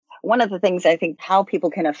one of the things I think how people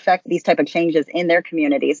can affect these type of changes in their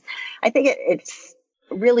communities, I think it's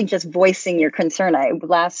really just voicing your concern.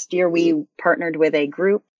 Last year, we partnered with a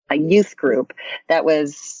youth group that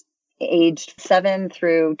was aged 7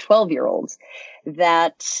 through 12-year-olds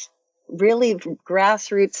that really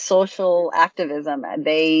grassroots social activism.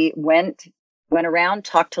 They went around,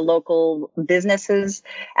 talked to local businesses,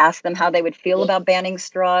 asked them how they would feel about banning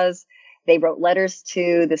straws. They wrote letters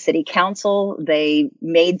to the city council. They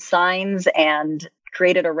made signs and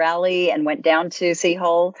created a rally and went down to City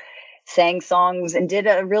Hall, sang songs, and did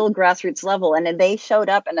a real grassroots level. And then they showed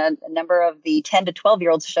up, and a number of the 10 to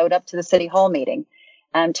 12-year-olds showed up to the City Hall meeting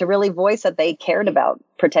to really voice that they cared about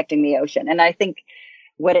protecting the ocean. And I think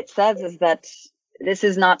what it says is that this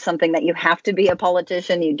is not something that you have to be a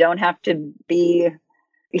politician. You don't have to be,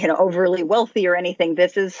 overly wealthy or anything.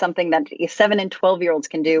 This is something that 7 and 12-year-olds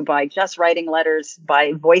can do by just writing letters,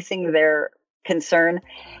 by voicing their concern,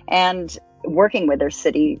 and working with their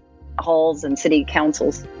city halls and city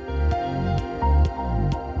councils.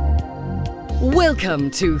 Welcome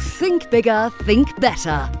to Think Bigger, Think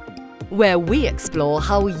Better, where we explore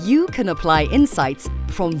how you can apply insights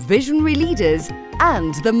from visionary leaders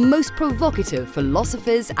and the most provocative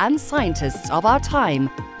philosophers and scientists of our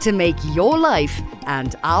time to make your life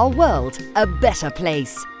and our world a better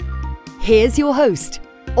place. Here's your host,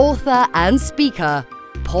 author and speaker,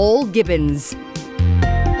 Paul Gibbons.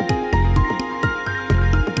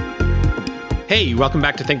 Hey, welcome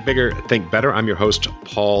back to Think Bigger, Think Better. I'm your host,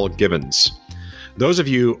 Paul Gibbons. Those of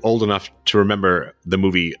you old enough to remember the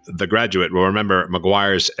movie The Graduate will remember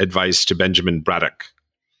Maguire's advice to Benjamin Braddock.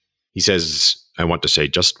 He says, I want to say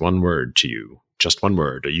just one word to you. Just one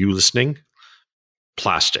word. Are you listening?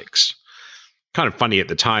 Plastics. Kind of funny at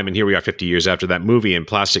the time, and here we are 50 years after that movie, and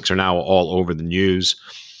plastics are now all over the news,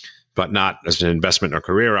 but not as an investment or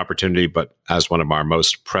career opportunity, but as one of our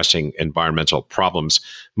most pressing environmental problems.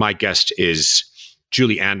 My guest is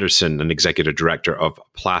Julie Andersen, an executive director of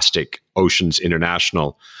Plastic Oceans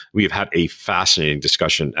International. We have had a fascinating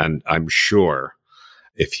discussion, and I'm sure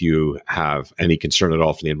if you have any concern at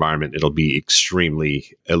all for the environment, it'll be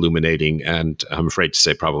extremely illuminating and, I'm afraid to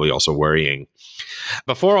say, probably also worrying.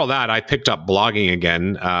 Before all that, I picked up blogging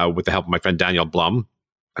again with the help of my friend Daniel Blum.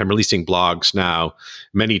 I'm releasing blogs now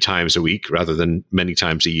many times a week rather than many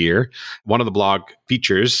times a year. One of the blog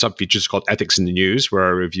sub-features is called Ethics in the News, where I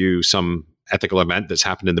review some ethical event that's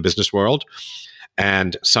happened in the business world.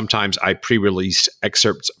 And sometimes I pre-release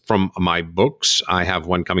excerpts from my books. I have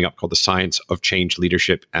one coming up called The Science of Change,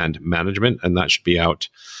 Leadership and Management, and that should be out,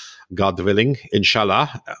 God willing,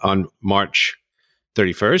 inshallah, on March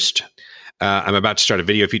 31st. I'm about to start a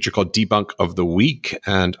video feature called Debunk of the Week,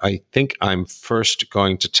 and I think I'm first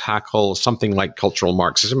going to tackle something like cultural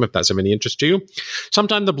Marxism, if that's of any interest to you.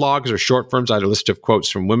 Sometimes the blogs are short forms. I had a list of quotes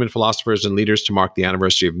from women philosophers and leaders to mark the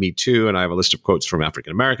anniversary of Me Too, and I have a list of quotes from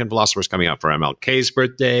African-American philosophers coming out for MLK's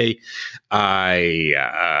birthday.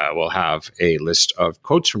 I will have a list of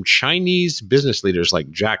quotes from Chinese business leaders like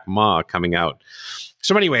Jack Ma coming out.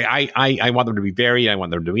 So anyway, I want them to be varied. I want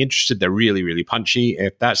them to be interested. They're really, really punchy.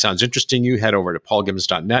 If that sounds interesting, you head over to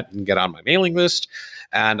paulgibbons.net and get on my mailing list.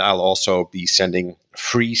 And I'll also be sending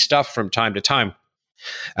free stuff from time to time.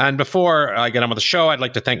 And before I get on with the show, I'd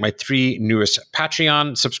like to thank my 3 newest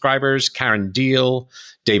Patreon subscribers, Karen Deal,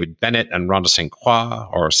 David Bennett, and Rhonda St. Croix,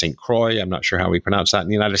 or St. Croix. I'm not sure how we pronounce that in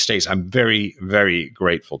the United States. I'm very, very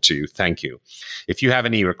grateful to you. Thank you. If you have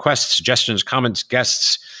any requests, suggestions, comments,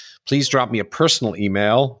 guests, please drop me a personal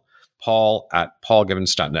email,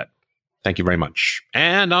 paul@paulgibbons.net. Thank you very much.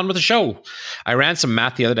 And on with the show. I ran some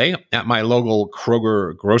math the other day at my local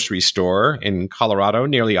Kroger grocery store in Colorado.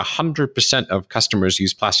 Nearly 100% of customers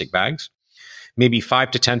use plastic bags, maybe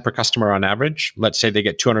 5 to 10 per customer on average. Let's say they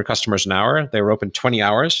get 200 customers an hour. They were open 20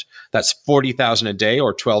 hours. That's 40,000 a day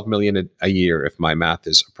or 12 million a year, if my math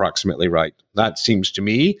is approximately right. That seems to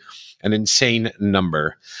me an insane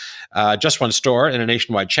number. Just one store in a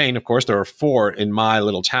nationwide chain. Of course, there are 4 in my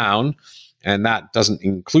little town, and that doesn't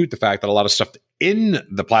include the fact that a lot of stuff in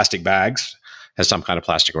the plastic bags has some kind of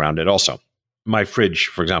plastic around it also. My fridge,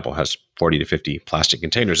 for example, has 40 to 50 plastic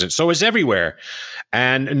containers, and so is everywhere.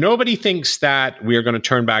 And nobody thinks that we are going to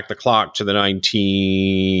turn back the clock to the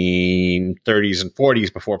 1930s and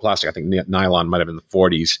 40s before plastic. I think nylon might have been the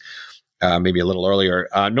 40s. Maybe a little earlier.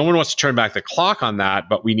 No one wants to turn back the clock on that,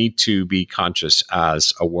 but we need to be conscious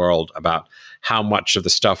as a world about how much of the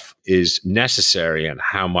stuff is necessary and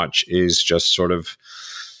how much is just sort of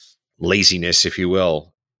laziness, if you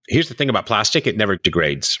will. Here's the thing about plastic. It never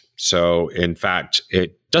degrades. So, in fact,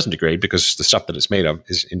 it doesn't degrade because the stuff that it's made of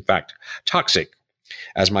is, in fact, toxic.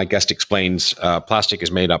 As my guest explains, plastic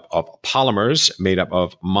is made up of polymers, made up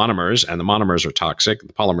of monomers, and the monomers are toxic.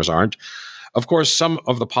 The polymers aren't. Of course, some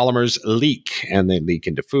of the polymers leak, and they leak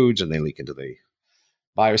into foods, and they leak into the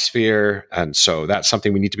biosphere. And so that's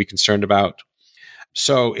something we need to be concerned about.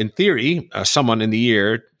 So in theory, someone in the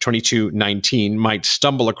year 2219 might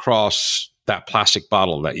stumble across that plastic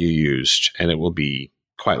bottle that you used, and it will be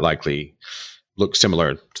quite likely look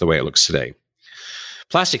similar to the way it looks today.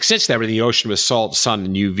 Plastic sits there in the ocean with salt, sun,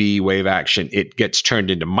 and UV wave action. It gets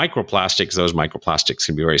turned into microplastics. Those microplastics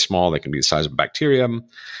can be very small. They can be the size of a bacterium,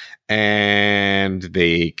 and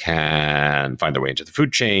they can find their way into the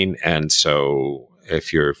food chain. And so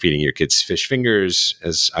if you're feeding your kids fish fingers,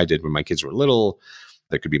 as I did when my kids were little,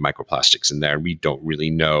 there could be microplastics in there. We don't really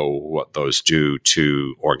know what those do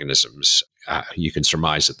to organisms. You can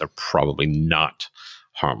surmise that they're probably not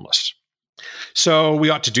harmless. So we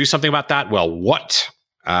ought to do something about that. Well, what?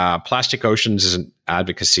 Plastic Oceans is an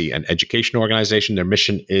advocacy and education organization. Their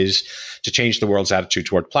mission is to change the world's attitude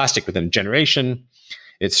toward plastic within a generation.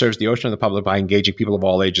 It serves the ocean and the public by engaging people of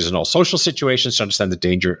all ages in all social situations to understand the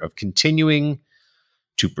danger of continuing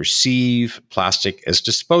to perceive plastic as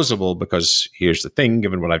disposable, because here's the thing,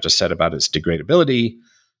 given what I've just said about its degradability,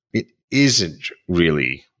 it isn't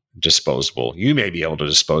really disposable. You may be able to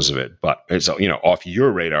dispose of it, but it's, off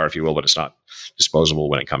your radar, if you will, but it's not disposable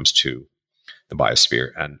when it comes to the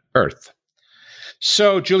biosphere and Earth.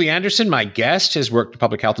 So Julie Andersen, my guest, has worked in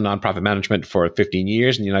public health and nonprofit management for 15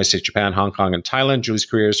 years in the United States, Japan, Hong Kong, and Thailand. Julie's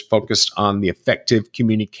career is focused on the effective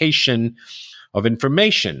communication of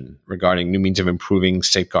information regarding new means of improving,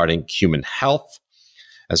 safeguarding human health,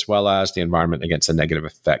 as well as the environment against the negative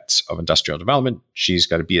effects of industrial development. She's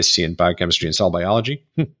got a BSc in biochemistry and cell biology.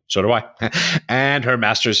 So do I. And her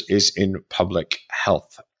master's is in public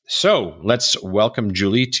health. So let's welcome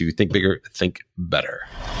Julie to Think Bigger, Think Better.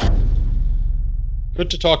 Good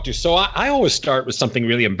to talk to you. So I always start with something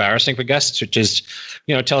really embarrassing for guests, which is,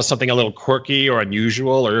 tell us something a little quirky or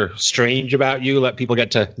unusual or strange about you. Let people get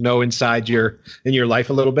to know inside in your life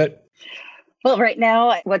a little bit. Well, right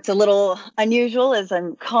now, what's a little unusual is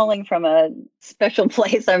I'm calling from a special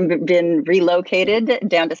place. I've been relocated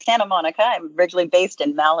down to Santa Monica. I'm originally based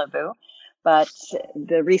in Malibu, but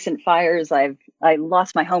the recent fires, I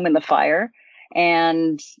lost my home in the fire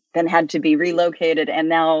and then had to be relocated. And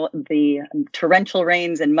now the torrential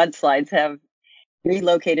rains and mudslides have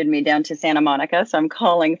relocated me down to Santa Monica. So I'm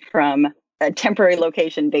calling from a temporary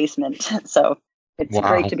location basement. So it's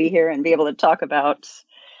great to be here and be able to talk about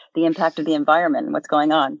the impact of the environment and what's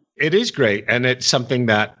going on. It is great. And it's something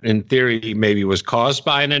that in theory maybe was caused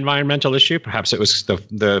by an environmental issue. Perhaps it was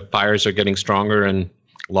the fires are getting stronger and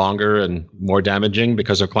longer and more damaging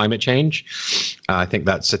because of climate change. I think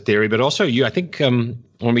that's a theory. But also I think when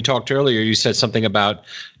we talked earlier, you said something about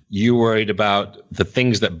you worried about the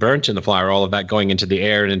things that burnt in the fire, all of that going into the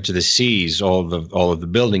air and into the seas, all of the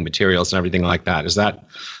building materials and everything like that. Is that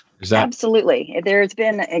Absolutely. There's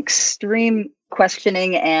been extreme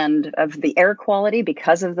questioning of the air quality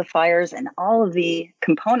because of the fires and all of the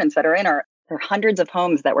components that are in there are hundreds of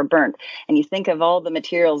homes that were burnt. And you think of all the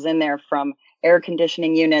materials in there, from air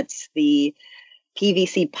conditioning units, the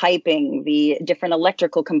PVC piping, the different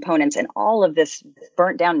electrical components, and all of this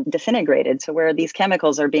burnt down, disintegrated. So where these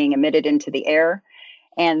chemicals are being emitted into the air,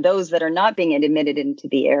 and those that are not being emitted into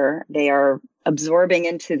the air, they are absorbing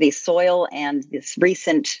into the soil, and this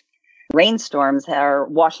recent rainstorms are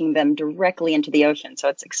washing them directly into the ocean. So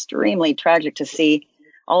it's extremely tragic to see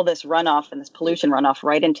all this runoff and this pollution runoff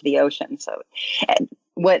right into the ocean. So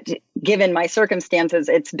given my circumstances,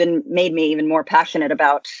 it's made me even more passionate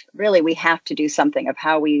about, really, we have to do something of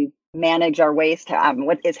how we manage our waste,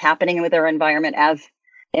 what is happening with our environment as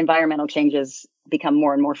environmental changes become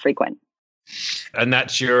more and more frequent. And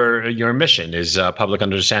that's your mission, is public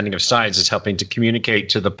understanding of science, is helping to communicate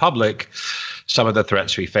to the public some of the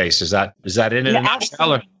threats we face. Is that in a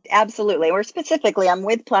nutshell? Absolutely. I'm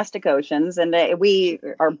with Plastic Oceans, and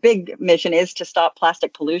our big mission is to stop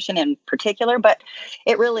plastic pollution in particular, but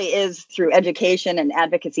it really is through education and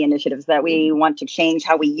advocacy initiatives that we want to change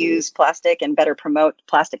how we use plastic and better promote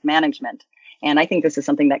plastic management. And I think this is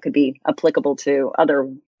something that could be applicable to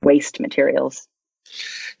other waste materials.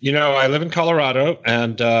 I live in Colorado,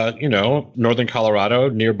 and, northern Colorado,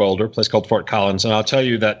 near Boulder, a place called Fort Collins. And I'll tell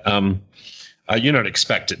you that you don't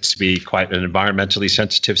expect it to be quite an environmentally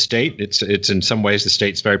sensitive state. It's in some ways, the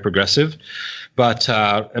state's very progressive. But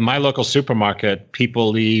in my local supermarket, people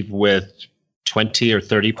leave with 20 or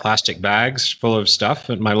 30 plastic bags full of stuff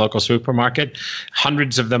at my local supermarket,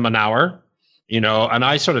 hundreds of them an hour. And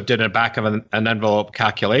I sort of did a back of an envelope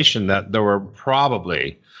calculation that there were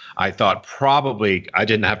probably I thought probably I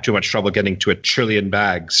didn't have too much trouble getting to 1 trillion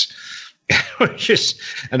bags, which is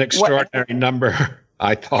an extraordinary number,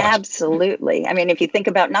 I thought. Absolutely. I mean, if you think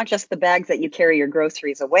about not just the bags that you carry your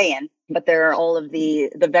groceries away in, but there are all of the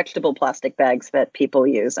vegetable plastic bags that people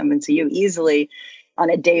use. I mean, so you easily, on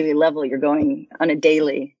a daily level, we're going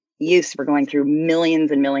through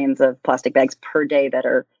millions and millions of plastic bags per day that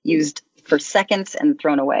are used for seconds and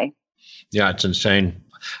thrown away. Yeah, it's insane.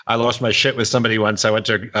 I lost my shit with somebody once. I went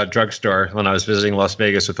to a drugstore when I was visiting Las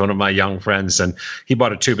Vegas with one of my young friends, and he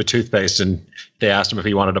bought a tube of toothpaste, and they asked him if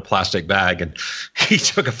he wanted a plastic bag, and he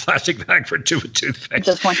took a plastic bag for a tube of toothpaste.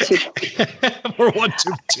 Just one toothpaste. For one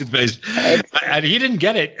tube of toothpaste. And he didn't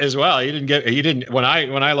get it as well. When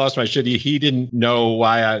I lost my shit, he didn't know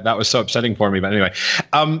why that was so upsetting for me. But anyway.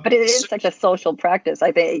 But it is such a social practice,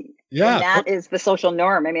 I think. Yeah. And that is the social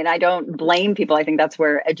norm. I mean, I don't blame people. I think that's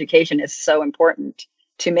where education is so important,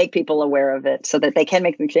 to make people aware of it so that they can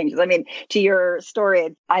make the changes. I mean, to your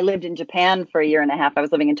story, I lived in Japan for 1.5 years. I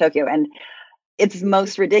was living in Tokyo, and it's the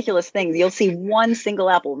most ridiculous things. You'll see one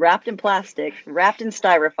single apple wrapped in plastic, wrapped in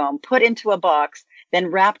styrofoam, put into a box,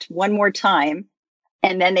 then wrapped one more time.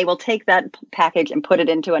 And then they will take that package and put it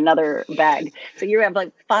into another bag. So you have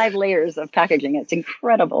like 5 layers of packaging. It's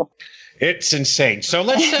incredible. It's insane. So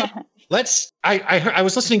I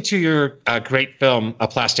was listening to your great film, A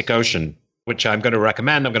Plastic Ocean, which I'm going to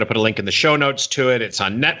recommend. I'm going to put a link in the show notes to it. It's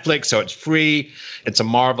on Netflix, so it's free. It's a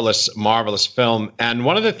marvelous, marvelous film. And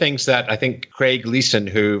one of the things that I think Craig Leeson,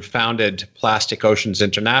 who founded Plastic Oceans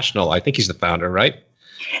International, I think he's the founder, right?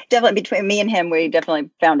 Definitely, between me and him, we definitely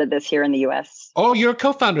founded this here in the U.S. Oh, you're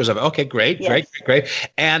co-founders of it. Okay, great, yes. great.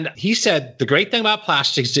 And he said the great thing about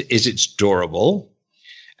plastics is it's durable.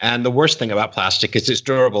 And the worst thing about plastic is it's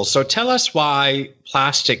durable. So tell us why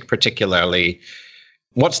plastic particularly.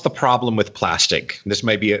 What's the problem with plastic? This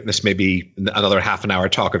may be another half an hour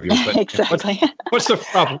talk of yours. But exactly. What's the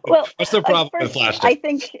problem? Well, what's the problem with plastic?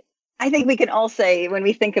 I think we can all say, when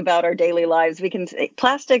we think about our daily lives, we can say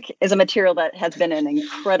plastic is a material that has been an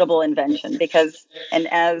incredible invention and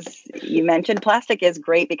as you mentioned, plastic is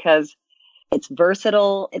great because it's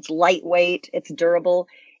versatile, it's lightweight, it's durable.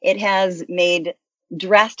 It has made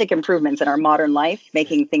drastic improvements in our modern life,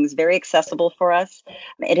 making things very accessible for us.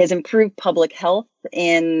 It has improved public health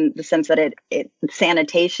in the sense that it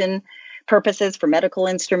sanitation purposes for medical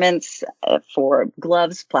instruments, for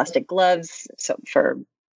gloves, plastic gloves, so for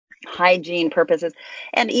hygiene purposes,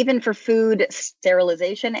 and even for food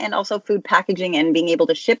sterilization and also food packaging and being able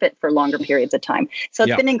to ship it for longer periods of time. So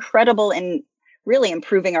it's been incredible in really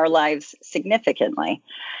improving our lives significantly.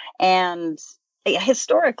 And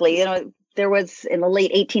historically, there was in the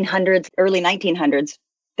late 1800s, early 1900s,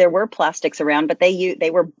 there were plastics around, but they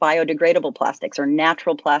were biodegradable plastics or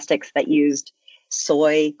natural plastics that used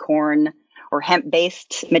soy, corn, or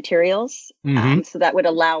hemp-based materials. Mm-hmm. So that would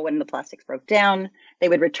allow, when the plastics broke down, they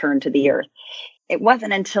would return to the earth. It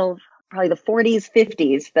wasn't until probably the 40s,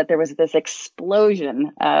 50s that there was this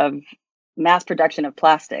explosion of mass production of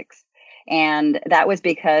plastics. And that was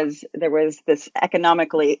because there was this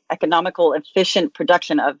economical, efficient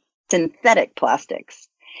production of synthetic plastics.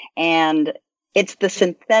 And it's the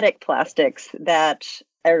synthetic plastics that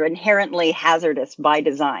are inherently hazardous by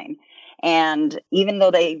design. And even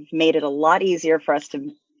though they've made it a lot easier for us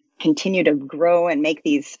to continue to grow and make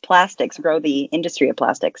these plastics, grow the industry of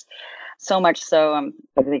plastics, so much so, in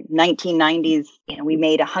the 1990s, we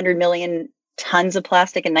made 100 million tons of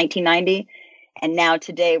plastic in 1990. And now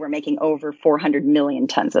today we're making over 400 million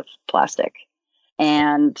tons of plastic.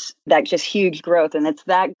 And that's just huge growth. And it's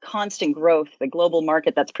that constant growth, the global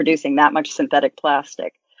market that's producing that much synthetic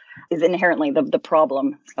plastic is inherently the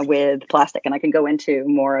problem with plastic. And I can go into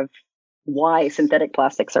more of why synthetic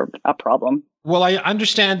plastics are a problem. Well, I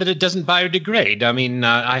understand that it doesn't biodegrade. I mean,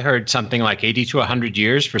 I heard something like 80 to 100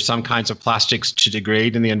 years for some kinds of plastics to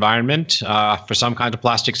degrade in the environment. For some kinds of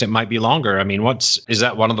plastics, it might be longer. I mean, is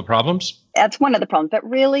that one of the problems? That's one of the problems. But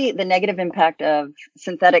really, the negative impact of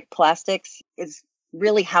synthetic plastics is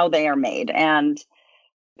really how they are made. And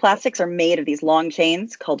plastics are made of these long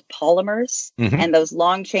chains called polymers. Mm-hmm. And those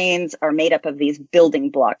long chains are made up of these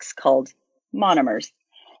building blocks called monomers.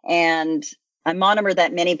 And a monomer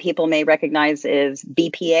that many people may recognize is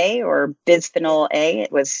BPA or bisphenol A.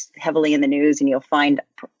 It was heavily in the news, and you'll find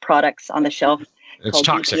products on the shelf called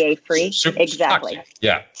BPA free. Exactly. Toxic.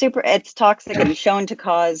 Yeah. It's toxic and shown to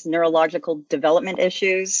cause neurological development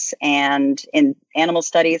issues and in animal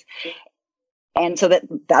studies. And so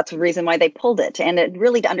that's the reason why they pulled it. And it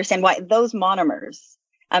really to understand why those monomers,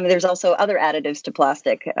 there's also other additives to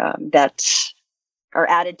plastic that are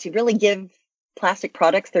added to really give plastic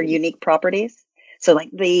products their unique properties. So like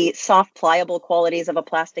the soft, pliable qualities of a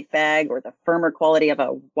plastic bag or the firmer quality of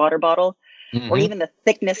a water bottle, or even the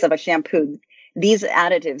thickness of a shampoo, these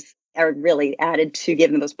additives are really added to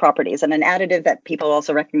give them those properties. And an additive that people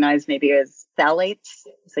also recognize maybe is phthalates.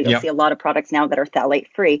 So you'll see a lot of products now that are phthalate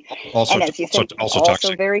free. And as you say, also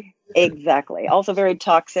toxic. also very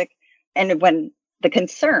toxic. And when the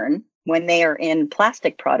concern when they are in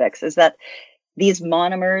plastic products is that these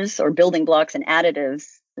monomers or building blocks and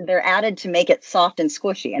additives, they're added to make it soft and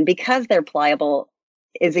squishy. And because they're pliable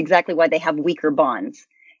is exactly why they have weaker bonds.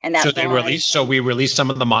 And that we release some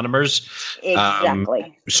of the monomers.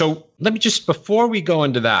 Exactly. So let me just, before we go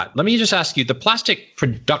into that, let me just ask you, the plastic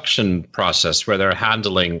production process where they're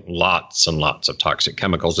handling lots and lots of toxic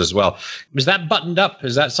chemicals as well, is that buttoned up?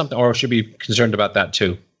 Is that something, or should we be concerned about that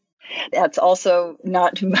too? That's also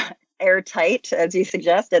not airtight, as you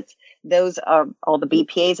suggest. Those are all the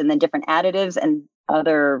BPAs and then different additives and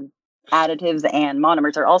other additives and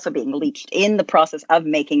monomers are also being leached in the process of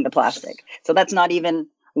making the plastic. So that's not even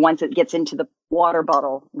once it gets into the water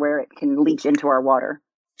bottle where it can leach into our water.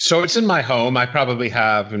 So it's in my home. I probably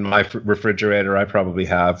have in my refrigerator, I probably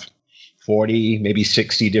have 40, maybe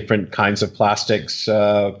 60 different kinds of plastics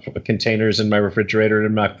containers in my refrigerator and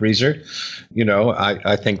in my freezer. You know,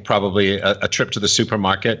 I think probably a trip to the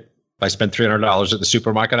supermarket, if I spend $300 at the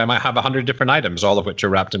supermarket, I might have 100 different items, all of which are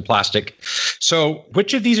wrapped in plastic. So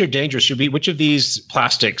which of these are dangerous? Which of these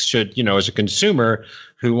plastics should, you know, as a consumer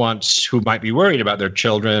who might be worried about their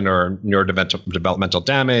children or neurodevelopmental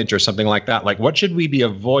damage or something like that, like what should we be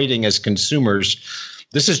avoiding as consumers?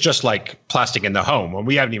 This is just like plastic in the home. And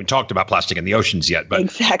we haven't even talked about plastic in the oceans yet. But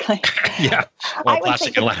exactly. Yeah. Well,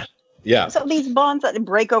 plastic in land. Yeah. So these bonds that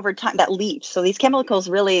break over time, that leach. So these chemicals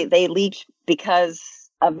really, they leach because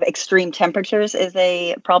of extreme temperatures is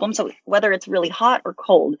a problem. So whether it's really hot or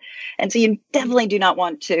cold. And so you definitely do not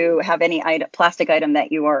want to have any plastic item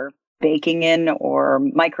that you are baking in or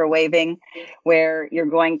microwaving where you're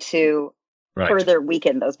going to further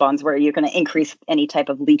weaken those bonds, where you're going to increase any type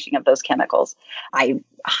of leaching of those chemicals. I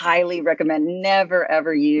highly recommend never,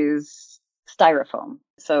 ever use styrofoam.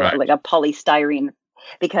 So like a polystyrene,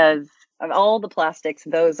 because of all the plastics,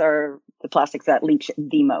 those are the plastics that leach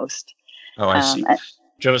the most. Oh, I see.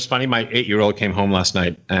 Joe, it's funny. My 8-year-old came home last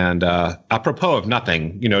night and apropos of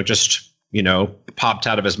nothing, popped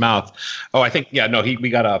out of his mouth. Oh, I think, we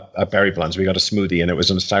got a berry blends. We got a smoothie and it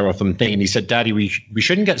was in a styrofoam thing. And he said, Daddy, we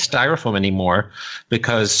shouldn't get styrofoam anymore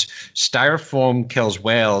because styrofoam kills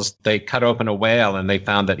whales. They cut open a whale and they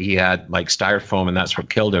found that he had like styrofoam and that's what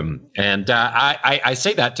killed him. And I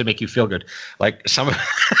say that to make you feel good. Like some of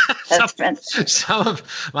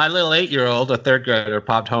my little 8-year-old, a third grader,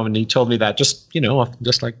 popped home and he told me that just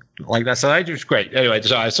like that. So I just great. Anyway,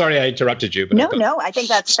 sorry I interrupted you. But No, I think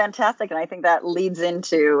that's fantastic. And I think that leads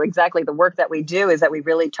into exactly the work that we do, is that we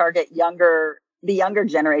really target the younger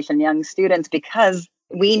generation, young students, because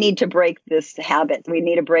we need to break this habit. We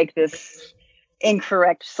need to break this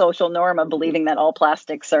incorrect social norm of believing that all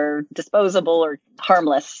plastics are disposable or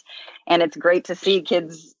harmless. And it's great to see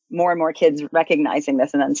more and more kids recognizing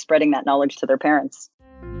this and then spreading that knowledge to their parents.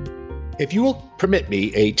 If you will permit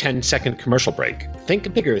me a 10-second commercial break,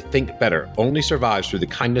 Think Bigger, Think Better only survives through the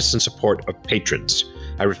kindness and support of patrons.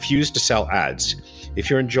 I refuse to sell ads. If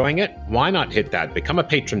you're enjoying it, why not hit that Become a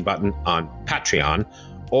Patron button on Patreon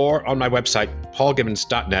or on my website,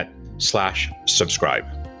 paulgibbons.net/subscribe.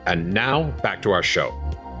 And now back to our show.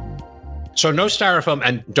 So no styrofoam,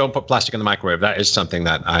 and don't put plastic in the microwave. That is something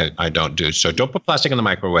that I don't do. So don't put plastic in the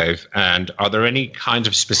microwave. And are there any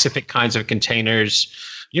specific kinds of containers?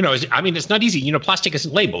 It's not easy. Plastic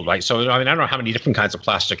isn't labeled, right? So, I don't know how many different kinds of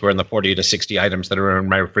plastic are in the 40 to 60 items that are in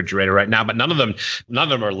my refrigerator right now, but none of them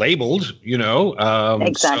are labeled,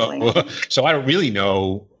 Exactly. So I don't really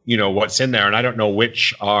know, what's in there. And I don't know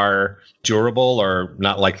which are durable or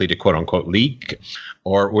not likely to quote unquote leak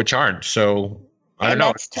or which aren't. So I don't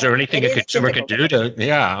know. Is there anything a consumer could do to,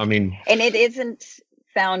 And it isn't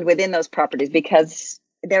found within those properties because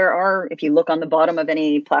there are, if you look on the bottom of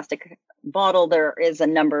any plastic bottle, there is a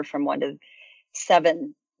number from 1 to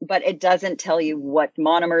 7, but it doesn't tell you what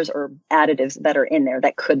monomers or additives that are in there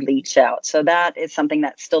that could leach out. So that is something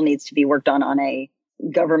that still needs to be worked on a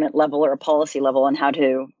government level or a policy level on how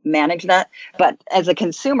to manage that. But as a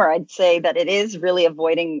consumer, I'd say that it is really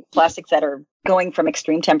avoiding plastics that are going from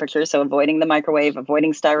extreme temperatures. So avoiding the microwave,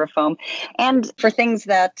 avoiding styrofoam, and for things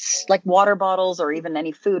that like water bottles or even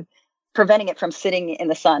any food, preventing it from sitting in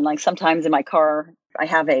the sun. Like sometimes in my car, I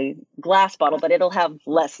have a glass bottle, but it'll have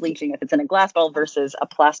less leaching if it's in a glass bottle versus a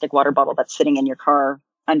plastic water bottle that's sitting in your car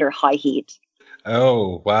under high heat.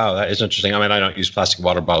 Oh, wow. That is interesting. I don't use plastic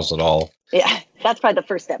water bottles at all. Yeah. That's probably the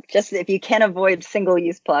first step. Just if you can avoid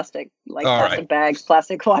single-use plastic, like All plastic right. bags,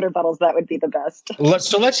 plastic water bottles, that would be the best.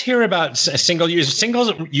 Let's hear about single use.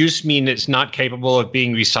 Single use mean it's not capable of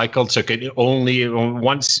being recycled. So it can only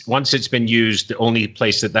once it's been used, the only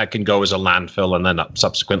place that can go is a landfill, and then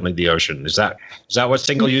subsequently the ocean. Is that what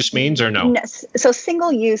single use means, or no? So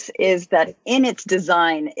single use is that in its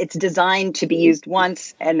design, it's designed to be used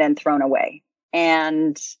once and then thrown away.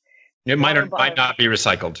 And it might not be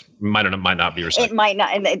recycled. Might not be recycled. It might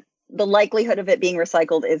not, and the likelihood of it being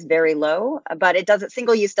recycled is very low. But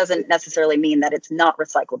single use doesn't necessarily mean that it's not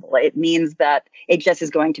recyclable. It means that it just is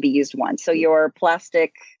going to be used once. So your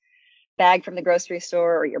plastic bag from the grocery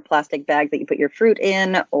store, or your plastic bag that you put your fruit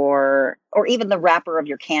in, or even the wrapper of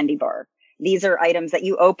your candy bar. These are items that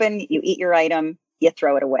you open, you eat your item, you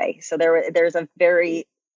throw it away. So there's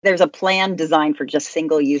a plan designed for just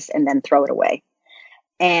single use and then throw it away.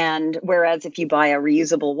 And whereas if you buy a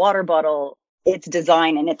reusable water bottle, its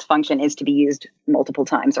design and its function is to be used multiple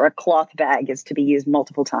times, or a cloth bag is to be used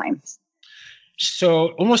multiple times. So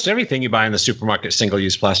almost everything you buy in the supermarket is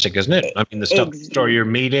single-use plastic, isn't it? I mean, the stuff store your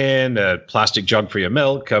meat in, the plastic jug for your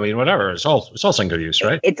milk. I mean, whatever. It's all single-use,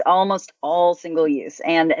 right? It's almost all single-use,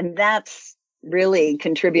 and that's really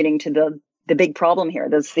contributing to the big problem here.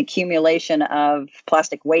 There's the accumulation of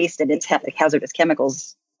plastic waste and its hazardous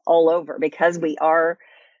chemicals all over, because we are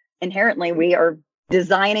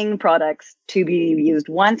designing products to be used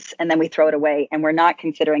once and then we throw it away, and we're not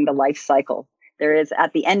considering the life cycle. There is,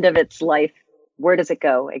 at the end of its life, where does it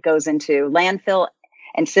go? It goes into landfill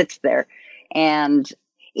and sits there. And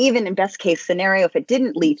even in best case scenario, if it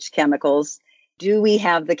didn't leach chemicals, do we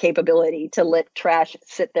have the capability to let trash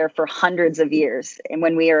sit there for hundreds of years? And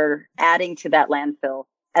when we are adding to that landfill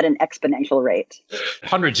at an exponential rate.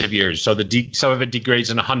 Hundreds of years. So some of it degrades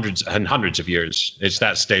in hundreds of years. It's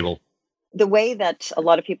that stable. The way that a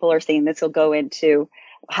lot of people are saying this will go into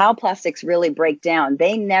how plastics really break down.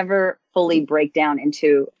 They never fully break down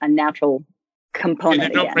into a natural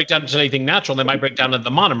component. They don't break down into anything natural. They might break down into the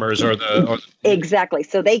monomers or exactly.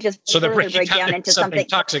 So they just they break down into something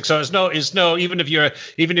toxic. So it's no even if you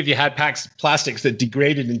had plastics that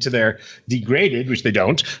degraded, which they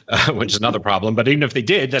don't, which is another problem. But even if they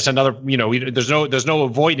did, that's another. There's no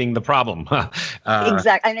avoiding the problem.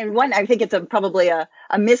 Exactly. And I think it's probably a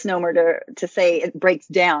misnomer to say it breaks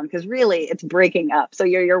down, because really it's breaking up. So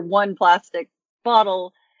your one plastic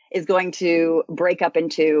bottle is going to break up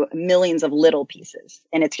into millions of little pieces,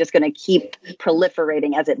 and it's just going to keep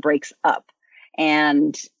proliferating as it breaks up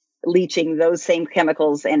and leaching those same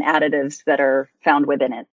chemicals and additives that are found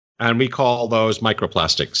within it. And we call those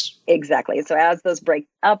microplastics. Exactly. So as those break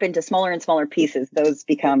up into smaller and smaller pieces, those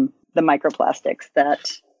become the microplastics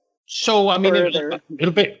that. So, I mean,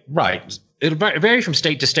 it'll be right. It'll vary from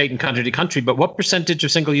state to state and country to country, but what percentage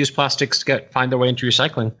of single-use plastics find their way into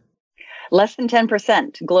recycling? Less than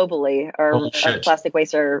 10% globally our plastic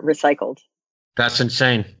waste are recycled. That's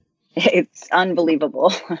insane. It's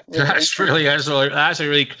unbelievable. Really. That's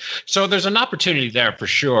really. So there's an opportunity there for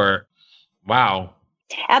sure. Wow.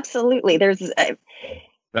 Absolutely. There's. I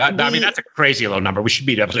mean, that's a crazy low number. We should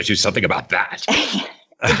be able to do something about that.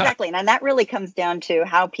 Exactly. And that really comes down to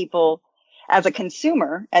how people, as a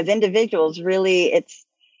consumer, as individuals, really, it's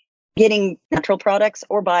getting natural products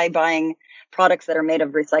or by buying products that are made of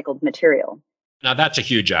recycled material. Now that's a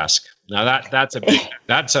huge ask. Now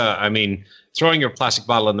I mean, throwing your plastic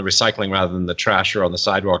bottle in the recycling rather than the trash or on the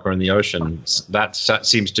sidewalk or in the ocean, that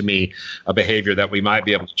seems to me a behavior that we might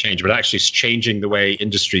be able to change, but actually changing the way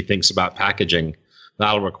industry thinks about packaging,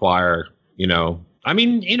 that'll require,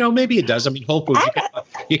 maybe it does. I mean, Whole Foods,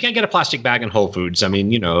 you can't get a plastic bag in Whole Foods. I mean,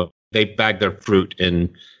 they bag their fruit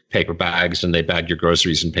in paper bags and they bag your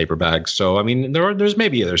groceries in paper bags. So, I mean,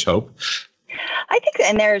 there's hope. I think,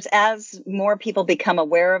 and as more people become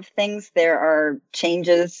aware of things, there are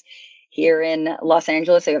changes here in Los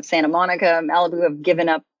Angeles. So you have Santa Monica, Malibu have given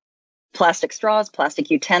up plastic straws.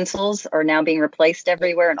 Plastic utensils are now being replaced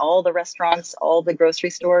everywhere in all the restaurants, all the grocery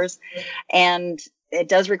stores. And it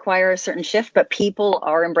does require a certain shift, but people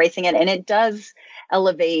are embracing it. And it does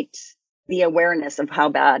elevate the awareness of how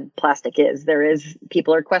bad plastic is.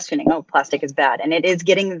 People are questioning, plastic is bad. And it is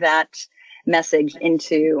getting that message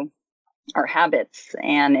into our habits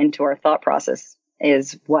and into our thought process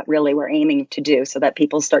is what really we're aiming to do, so that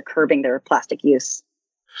people start curbing their plastic use.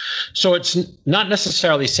 So it's not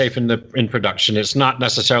necessarily safe in production. It's not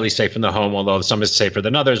necessarily safe in the home, although some is safer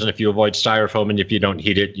than others. And if you avoid styrofoam and if you don't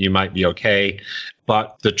heat it, you might be okay.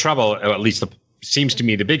 But the trouble, or at least seems to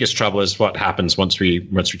me the biggest trouble, is what happens once we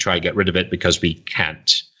try to get rid of it, because we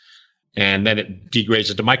can't. and then it degrades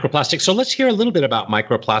into microplastics. So let's hear a little bit about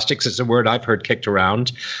microplastics. It's a word I've heard kicked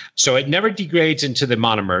around. So it never degrades into the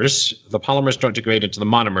monomers. The polymers don't degrade into the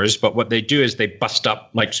monomers, but what they do is they bust up,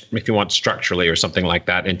 like if you want structurally or something like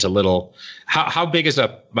that, into little. How big is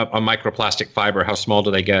a microplastic fiber? How small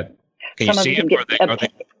do they get? Can you see them?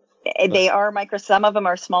 They are micro. Some of them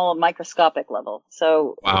are small, microscopic level.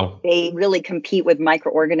 So wow. They really compete with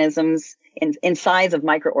microorganisms in size of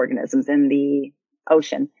microorganisms in the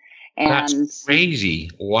ocean. And that's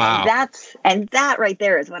crazy. Wow. That right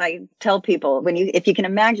there is what I tell people. If you can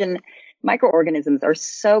imagine, microorganisms are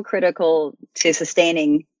so critical to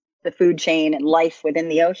sustaining the food chain and life within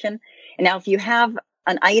the ocean. And now if you have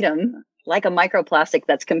an item like a microplastic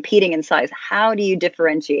that's competing in size, how do you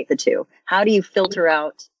differentiate the two? How do you filter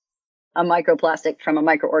out a microplastic from a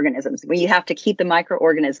microorganism? Well, you have to keep the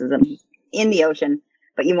microorganisms in the ocean,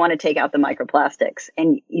 but you want to take out the microplastics,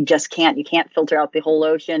 and you just can't. You can't filter out the whole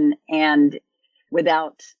ocean, and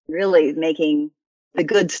without really making the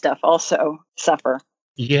good stuff also suffer.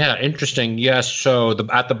 Yeah, interesting. Yes. So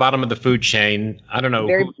at the bottom of the food chain, I don't know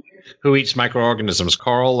who eats microorganisms,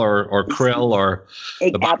 coral or krill or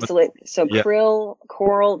absolutely. So krill,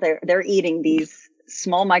 coral, they're eating these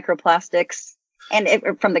small microplastics. And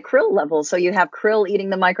from the krill level, so you have krill eating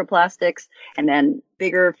the microplastics, and then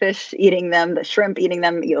bigger fish eating them, the shrimp eating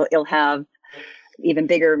them. You'll have even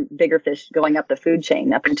bigger fish going up the food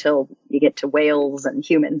chain up until you get to whales and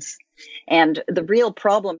humans. And the real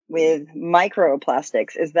problem with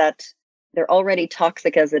microplastics is that they're already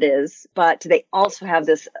toxic as it is, but they also have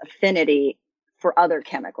this affinity for other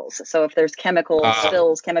chemicals. So if there's chemical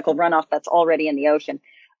spills, chemical runoff that's already in the ocean,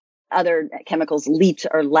 other chemicals leach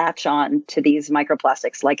or latch on to these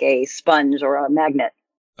microplastics like a sponge or a magnet.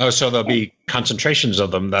 Oh, so there'll be concentrations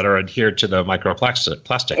of them that are adhered to the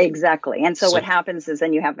microplastic. Exactly. And so what happens is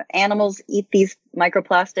then you have animals eat these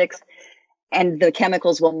microplastics, and the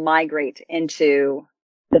chemicals will migrate into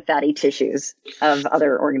the fatty tissues of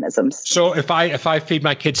other organisms. So if I feed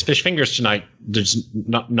my kids fish fingers tonight, there's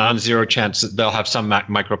non-zero chance that they'll have some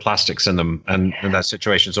microplastics in them, and that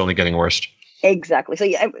situation's only getting worse. Exactly. So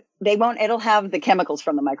they won't, it'll have the chemicals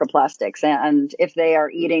from the microplastics. And if they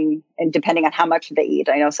are eating, and depending on how much they eat,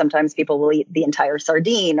 I know sometimes people will eat the entire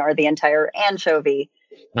sardine or the entire anchovy.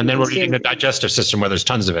 And then we're eating the digestive system where there's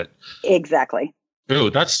tons of it. Exactly.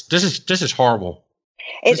 Ooh, this is horrible.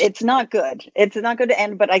 It's not good. It's not good to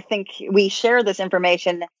end, but I think we share this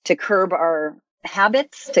information to curb our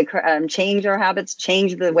habits, to change our habits,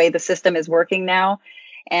 change the way the system is working now.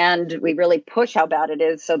 And we really push how bad it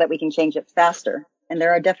is so that we can change it faster. And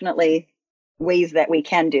there are definitely ways that we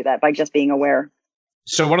can do that by just being aware.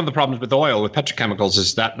 So one of the problems with oil, with petrochemicals,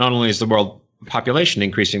 is that not only is the world population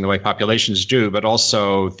increasing the way populations do, but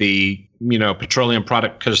also the petroleum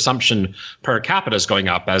product consumption per capita is going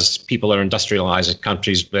up as people are industrialized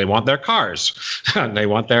countries. They want their cars, they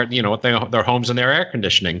want their their homes and their air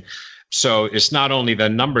conditioning. So it's not only the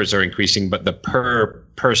numbers are increasing, but the per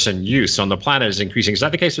person use on the planet is increasing. Is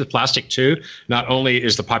that the case with plastic too? Not only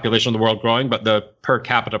is the population of the world growing, but the per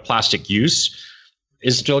capita plastic use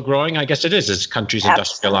is still growing. I guess it is as countries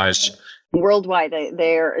industrialize. Worldwide,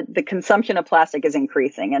 the consumption of plastic is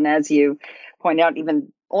increasing. And as you point out,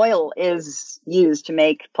 even oil is used to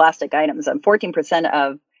make plastic items. 14%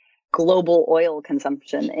 of global oil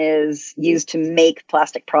consumption is used to make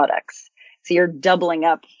plastic products. So you're doubling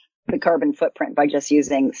up the carbon footprint by just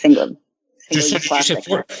using single use plastic. Did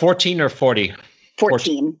you say 14 or 40?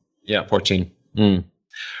 14. Yeah, 14.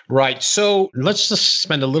 Right. So let's just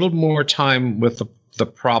spend a little more time with the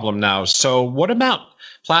problem now. So what about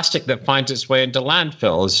plastic that finds its way into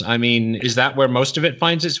landfills? I mean, is that where most of it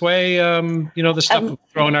finds its way? The stuff we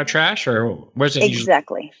throw in our trash, or where's it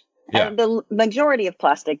exactly? Usually? Yeah. The majority of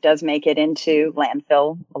plastic does make it into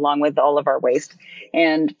landfill along with all of our waste.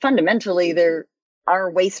 And fundamentally,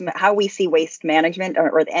 our waste, how we see waste management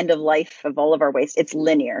or the end of life of all of our waste, it's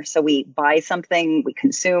linear. So we buy something, we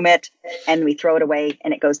consume it, and we throw it away,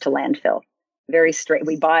 and it goes to landfill. Very straight.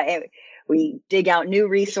 We dig out new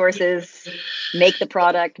resources, make the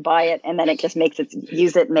product, buy it, and then it just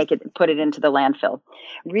put it into the landfill.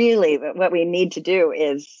 Really, what we need to do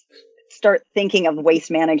is start thinking of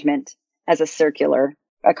waste management as a circular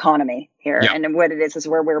economy here. Yeah. And what it is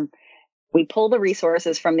where we pull the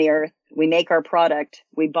resources from the earth, we make our product,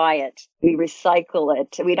 we buy it, we recycle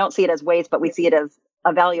it. We don't see it as waste, but we see it as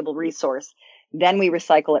a valuable resource. Then we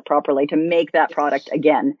recycle it properly to make that product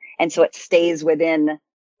again. And so it stays within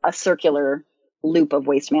a circular loop of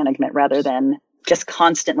waste management rather than just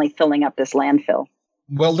constantly filling up this landfill.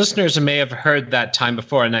 Well, listeners may have heard that time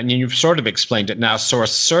before, and you've sort of explained it now. So a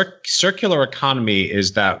circular economy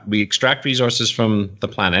is that we extract resources from the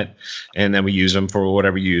planet, and then we use them for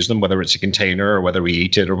whatever you use them, whether it's a container or whether we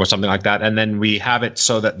eat it or something like that. And then we have it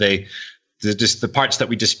so that the parts that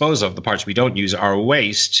we dispose of, the parts we don't use, our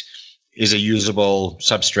waste is a usable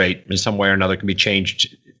substrate in some way or another, can be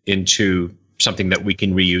changed into something that we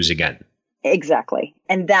can reuse again. Exactly.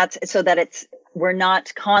 And that's so that we're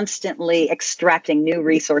not constantly extracting new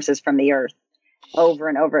resources from the earth over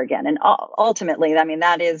and over again. And ultimately, I mean,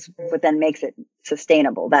 that is what then makes it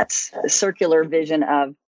sustainable. That's the circular vision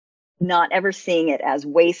of not ever seeing it as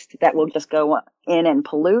waste that will just go in and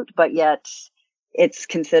pollute, but yet it's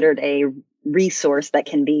considered a resource that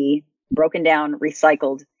can be broken down,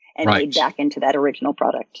 recycled, and made back into that original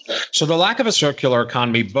product. So the lack of a circular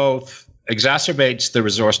economy both exacerbates the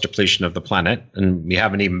resource depletion of the planet, and we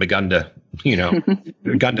haven't even begun to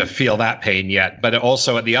feel that pain yet. But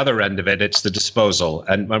also at the other end of it, it's the disposal,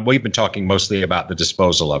 and we've been talking mostly about the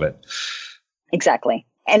disposal of it. Exactly,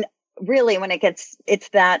 and really, when it's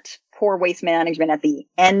that poor waste management at the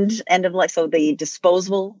end of life. So the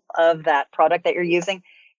disposal of that product that you're using,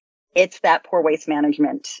 it's that poor waste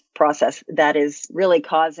management process that is really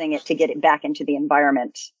causing it to get it back into the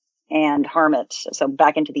environment and harm it. So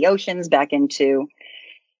back into the oceans, back into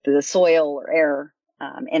the soil or air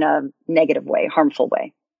in a negative way, harmful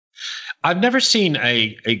way. I've never seen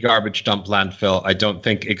a garbage dump landfill, I don't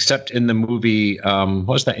think, except in the movie, what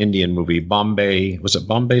was that Indian movie? Bombay, was it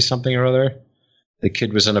Bombay something or other? The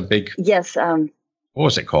kid was in a big... Yes. What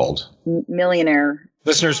was it called? Millionaire.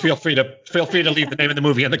 Listeners, feel free to leave the name of the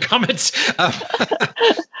movie in the comments.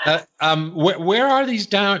 Where are these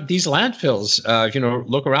landfills?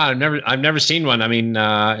 Look around. I've never seen one. I mean,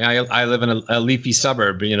 I live in a leafy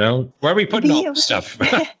suburb. Where are we putting all this stuff?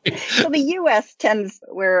 So the U.S.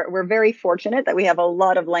 we're very fortunate that we have a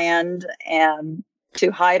lot of land to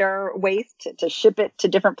hide our waste, to ship it to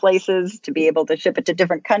different places, to be able to ship it to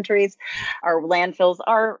different countries. Our landfills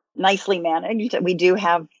are nicely managed. We do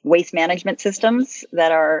have waste management systems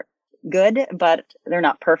that are good, but they're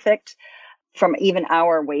not perfect. From even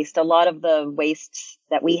our waste, a lot of the waste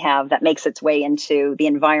that we have that makes its way into the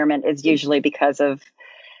environment is usually because of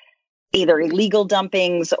either illegal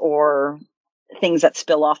dumpings or things that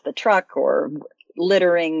spill off the truck or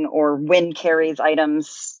littering or wind carries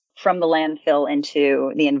items from the landfill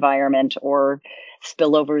into the environment or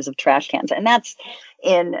spillovers of trash cans. And that's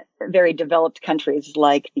in very developed countries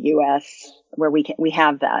like the US where we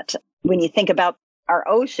have that. When you think about our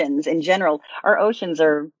oceans in general, our oceans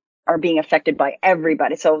are being affected by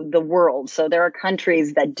everybody. So the world. So there are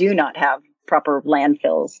countries that do not have proper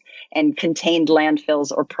landfills and contained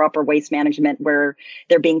landfills or proper waste management where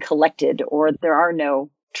they're being collected, or there are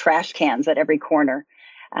no trash cans at every corner.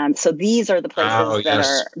 So these are the places that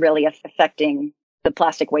are really affecting the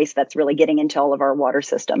plastic waste that's really getting into all of our water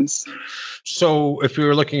systems. So if we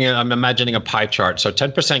were looking at, I'm imagining a pie chart. So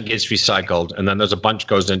 10% gets recycled, and then there's a bunch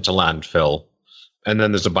goes into landfill, and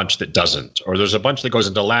then there's a bunch that doesn't, or there's a bunch that goes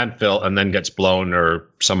into landfill and then gets blown or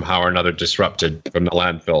somehow or another disrupted from the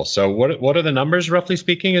landfill. So what are the numbers, roughly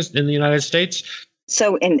speaking, is in the United States?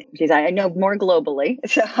 So I know more globally.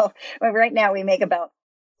 So right now we make about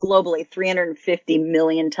globally 350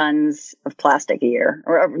 million tons of plastic a year,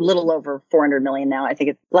 or a little over 400 million now. I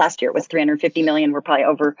think last year it was 350 million. We're probably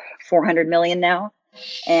over 400 million now.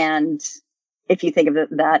 And if you think of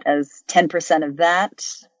that as 10% of that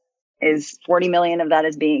is 40 million of that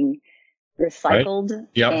is being recycled. Right.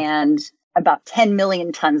 Yep. And about 10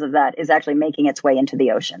 million tons of that is actually making its way into the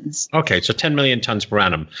oceans. Okay, so 10 million tons per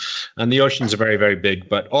annum. And the oceans are very, very big.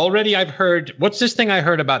 But already I've heard, what's this thing I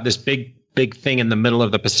heard about this big thing in the middle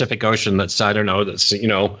of the Pacific Ocean that's, I don't know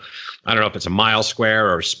if it's a mile square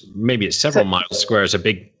or maybe it's several miles square. It's a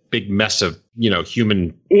big mess of,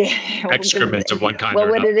 human excrement of one kind or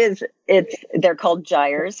another. What it is, they're called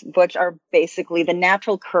gyres, which are basically the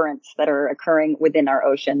natural currents that are occurring within our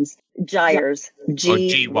oceans. Gyres,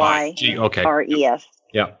 Gyres.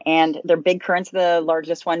 Yeah. And they're big currents, the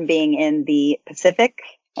largest one being in the Pacific.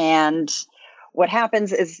 And what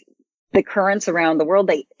happens is the currents around the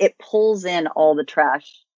world, it pulls in all the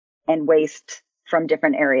trash and waste from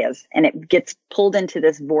different areas, and it gets pulled into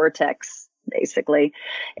this vortex, basically,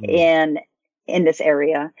 in this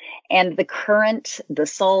area. And the current, the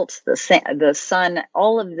salt, the sun,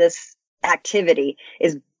 all of this activity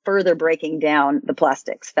is further breaking down the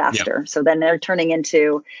plastics faster. Yep. So then they're turning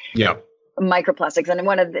into microplastics. And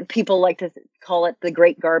one of the people like to call it the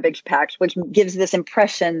Great Garbage Patch, which gives this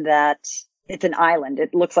impression that it's an island.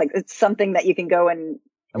 It looks like it's something that you can go and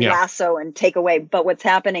lasso and take away. But what's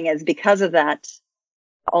happening is because of that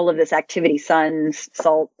all of this activity, suns,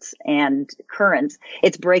 salts, and currents,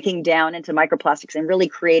 it's breaking down into microplastics and really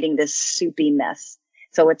creating this soupy mess.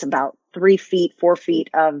 So it's about 3 feet, 4 feet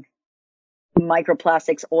of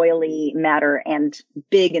microplastics, oily matter, and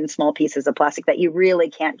big and small pieces of plastic that you really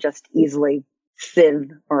can't just easily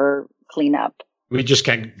sieve or clean up. We just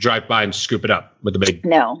can't drive by and scoop it up with the big...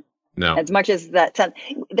 No. No. As much as that,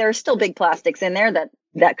 there are still big plastics in there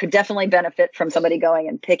that could definitely benefit from somebody going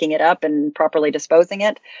and picking it up and properly disposing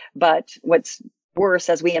it. But what's worse,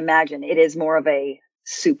 as we imagine, it is more of a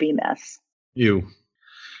soupy mess.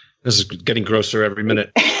 This is getting grosser every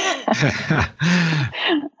minute.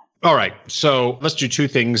 All right. So let's do two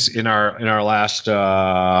things in our last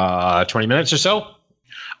 20 minutes or so.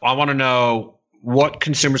 I want to know what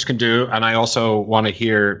consumers can do, and I also want to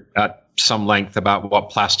hear at some length about what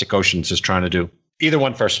Plastic Oceans is trying to do. Either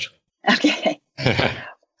one first. Okay.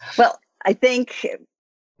 Well, I think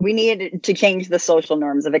we need to change the social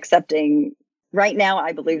norms of accepting. Right now,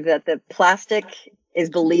 I believe that the plastic is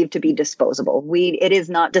believed to be disposable. It is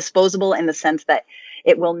not disposable in the sense that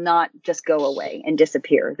it will not just go away and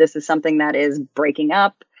disappear. This is something that is breaking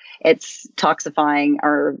up. It's toxifying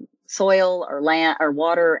our soil, our land, our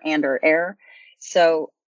water, and our air.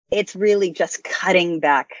 So it's really just cutting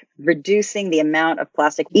back, reducing the amount of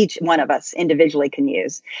plastic each one of us individually can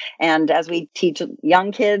use. And as we teach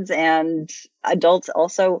young kids and adults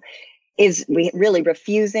also, is we really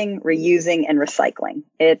refusing, reusing, and recycling.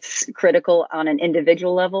 It's critical on an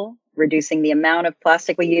individual level, reducing the amount of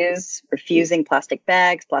plastic we use, refusing plastic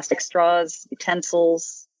bags, plastic straws,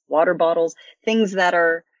 utensils, water bottles, things that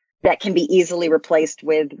can be easily replaced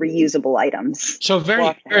with reusable items. So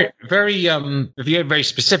very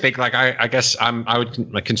specific. Like I guess I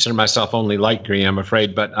would consider myself only light green, I'm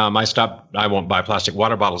afraid, but I won't buy plastic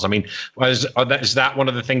water bottles. I mean, is that one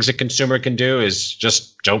of the things a consumer can do is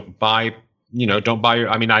just don't buy, I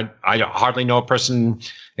mean, I hardly know a person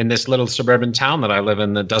in this little suburban town that I live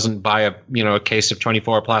in that doesn't buy a case of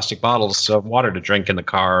 24 plastic bottles of water to drink in the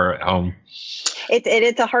car or at home.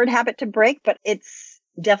 It's a hard habit to break, but it's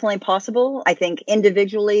definitely possible. I think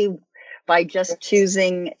individually, by just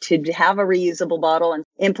choosing to have a reusable bottle and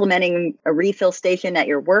implementing a refill station at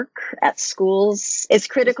your work, at schools, is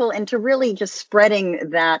critical, and to really just spreading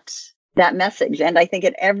that message. And I think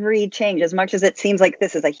at every change, as much as it seems like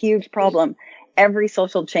this is a huge problem, every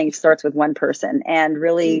social change starts with one person and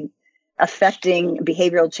really affecting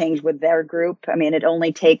behavioral change with their group. I mean, it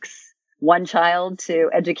only takes one child to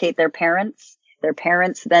educate their parents. Their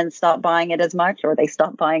parents then stop buying it as much, or they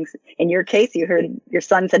stop buying. In your case, you heard your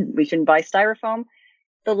son said we shouldn't buy styrofoam.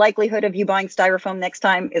 The likelihood of you buying styrofoam next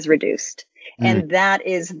time is reduced. And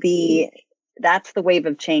that's the wave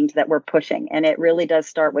of change that we're pushing. And it really does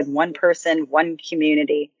start with one person, one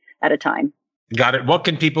community at a time. Got it. What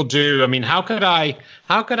can people do? I mean, how could I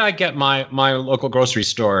get my local grocery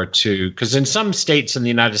store to, because in some states in the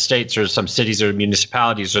United States or some cities or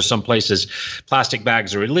municipalities or some places, plastic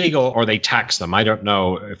bags are illegal or they tax them. I don't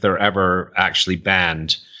know if they're ever actually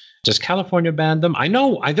banned. Does California ban them? I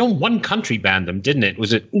know one country banned them, didn't it?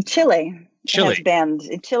 Was it Chile? Chile has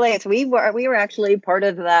banned Chile. So we were actually part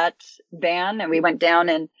of that ban, and we went down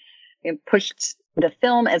and pushed the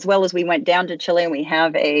film, as well as we went down to Chile, and we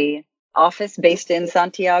have a office based in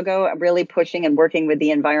Santiago, really pushing and working with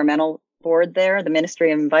the environmental board there, the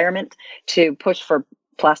Ministry of Environment, to push for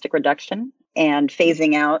plastic reduction and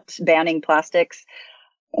phasing out, banning plastics.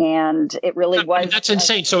 And it really was. That's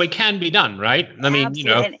insane. So it can be done, right? I mean,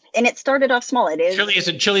 absolutely. And it started off small. It is.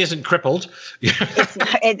 Chile isn't crippled.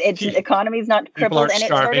 Its economy is not crippled, and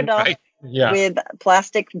starving, it started off with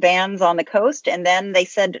plastic bans on the coast, and then they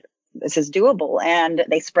said this is doable, and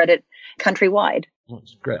they spread it countrywide.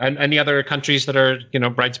 That's great. And any other countries that are,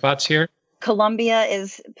 bright spots here? Colombia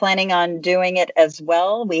is planning on doing it as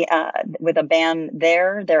well. We with a ban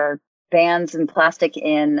there. There are bans in plastic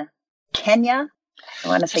in Kenya. I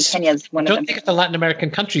want to say Kenya is one of them. I don't think of the Latin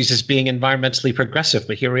American countries as being environmentally progressive,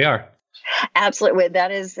 but here we are. Absolutely.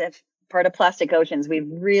 That is part of Plastic Oceans. We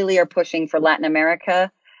really are pushing for Latin America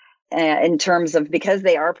in terms of, because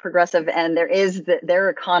they are progressive and their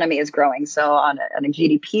economy is growing. So on a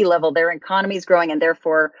GDP level, their economy is growing, and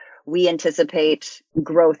therefore we anticipate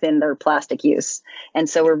growth in their plastic use. And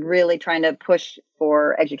so we're really trying to push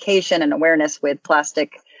for education and awareness with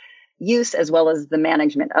plastic use, as well as the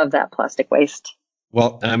management of that plastic waste.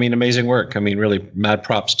 Well, I mean, amazing work. I mean, really mad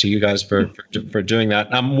props to you guys for doing that.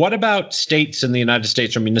 What about states in the United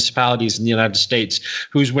States or municipalities in the United States?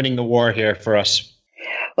 Who's winning the war here for us?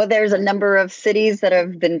 Well, there's a number of cities that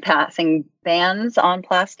have been passing bans on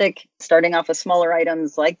plastic, starting off with smaller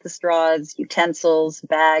items like the straws, utensils,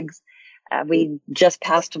 bags. We just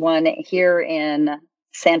passed one here in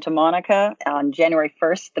Santa Monica on January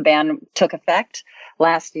 1st, the ban took effect.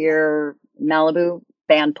 Last year, Malibu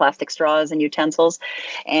banned plastic straws and utensils.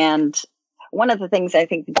 And one of the things I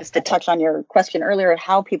think, just to touch on your question earlier,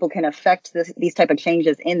 how people can affect these type of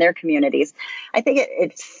changes in their communities, I think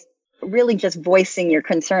it's really just voicing your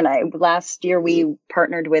concern. Last year, we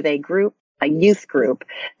partnered with a youth group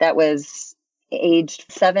that was aged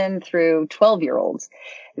 7 through 12-year-olds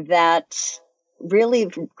that really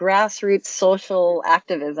grassroots social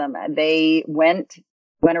activism. They went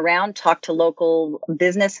around, talked to local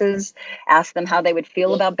businesses, asked them how they would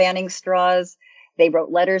feel about banning straws. They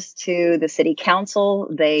wrote letters to the city council.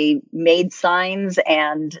 They made signs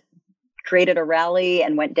and created a rally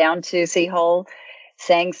and went down to City Hall,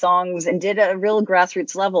 sang songs, and did a real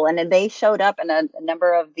grassroots level. And then they showed up, and a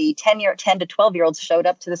number of the 10 to 12-year-olds showed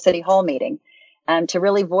up to the City Hall meeting to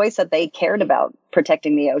really voice that they cared about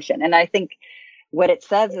protecting the ocean. And I think what it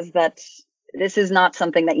says is that this is not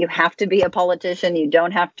something that you have to be a politician. You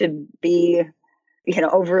don't have to be,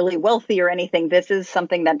 overly wealthy or anything. This is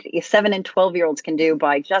something that 7 and 12-year-olds can do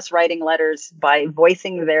by just writing letters, by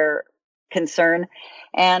voicing their concern,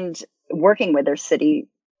 and working with their city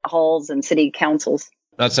halls and city councils.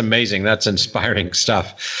 That's amazing. That's inspiring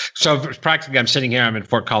stuff. So practically, I'm sitting here. I'm in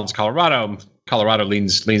Fort Collins, Colorado. Colorado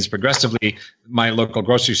leans progressively. My local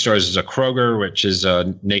grocery store is a Kroger, which is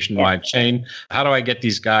a nationwide chain. How do I get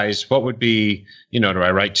these guys? What would be, do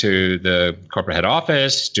I write to the corporate head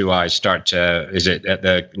office? Do I start to, is it at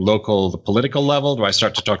the political level? Do I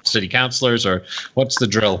start to talk to city councilors, or what's the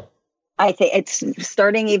drill? I think it's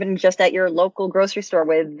starting even just at your local grocery store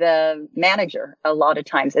with the manager. A lot of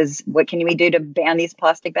times is, what can we do to ban these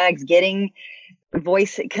plastic bags?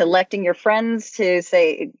 Collecting your friends to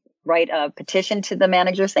say, write a petition to the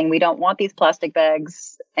manager saying we don't want these plastic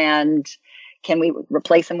bags, and can we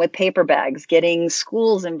replace them with paper bags? Getting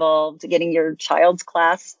schools involved, getting your child's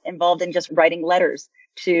class involved in just writing letters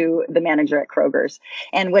to the manager at Kroger's.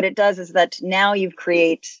 And what it does is that now you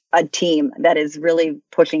create a team that is really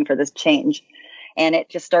pushing for this change. And it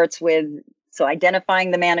just starts with,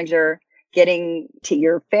 identifying the manager, getting to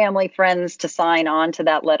your family, friends to sign on to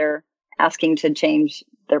that letter, asking to change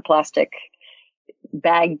their plastic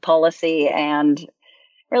bag policy, and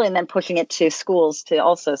then pushing it to schools to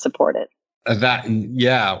also support it.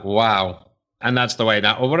 Wow. And that's the way.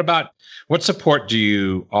 Now, what support do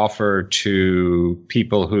you offer to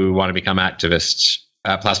people who want to become activists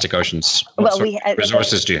at Plastic Oceans? What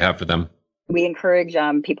resources do you have for them? We encourage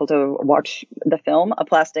people to watch the film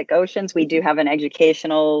Plastic Oceans. We do have an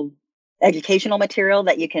educational material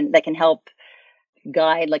that can help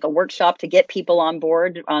guide, like a workshop to get people on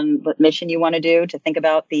board on what mission you want to do, to think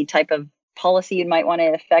about the type of policy you might want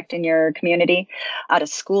to affect in your community. At a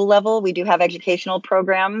school level, we do have educational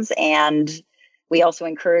programs, and we also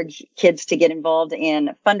encourage kids to get involved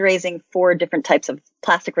in fundraising for different types of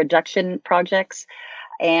plastic reduction projects.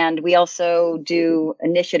 And we also do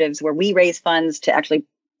initiatives where we raise funds to actually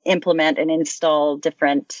implement and install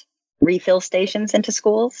different refill stations into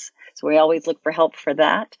schools. So we always look for help for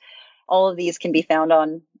that. All of these can be found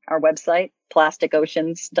on our website,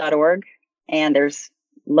 plasticoceans.org. And there's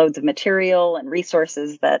loads of material and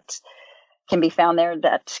resources that can be found there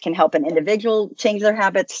that can help an individual change their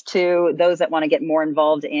habits to those that want to get more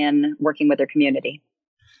involved in working with their community.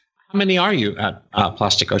 How many are you at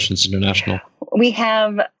Plastic Oceans International? We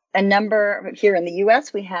have a number here in the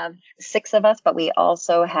U.S. We have 6 of us, but we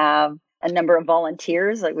also have a number of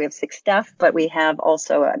volunteers. Like, we have 6 staff, but we have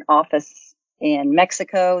also an office in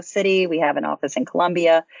Mexico City. We have an office in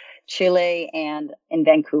Colombia, Chile, and in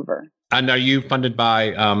Vancouver. And are you funded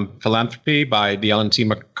by philanthropy, by the Ellen T.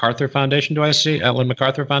 MacArthur Foundation? Do I see Ellen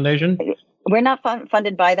MacArthur Foundation? We're not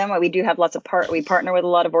funded by them. We do have we partner with a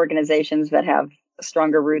lot of organizations that have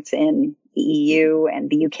stronger roots in the EU and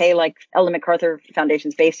the UK, like Ellen MacArthur Foundation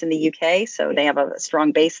is based in the UK, so they have a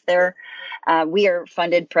strong base there. We are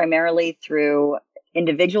funded primarily through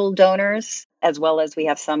individual donors, as well as we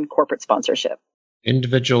have some corporate sponsorship.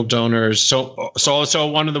 Individual donors. So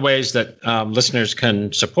one of the ways that listeners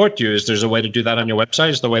can support you is there's a way to do that on your website.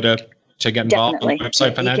 Is the way to get involved Definitely. on the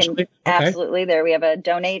website financially? Absolutely. There we have a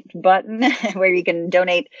donate button where you can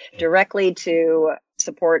donate directly to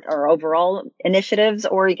support our overall initiatives,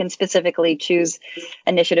 or you can specifically choose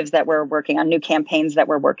initiatives that we're working on, new campaigns that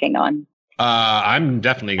we're working on. I'm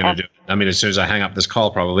definitely going to do it. I mean, as soon as I hang up this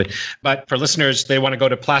call, probably. But for listeners, they want to go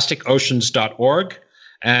to plasticoceans.org,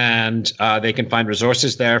 and they can find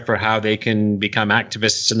resources there for how they can become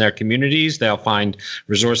activists in their communities. They'll find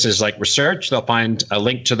resources like research. They'll find a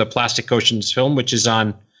link to the Plastic Oceans film, which is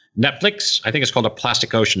on Netflix. I think it's called A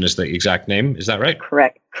Plastic Ocean is the exact name. Is that right?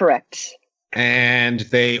 Correct. And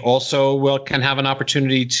they also can have an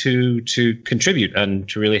opportunity to contribute and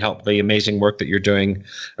to really help the amazing work that you're doing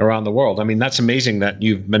around the world. I mean, that's amazing that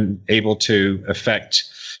you've been able to affect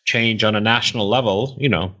change on a national level.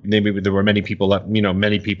 Maybe there were many people at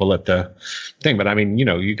the thing, but I mean,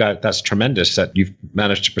 that's tremendous that you've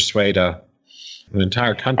managed to persuade an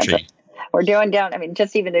entire country. We're doing down. I mean,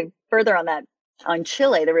 just even further on that, on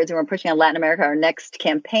Chile, the reason we're pushing on Latin America, our next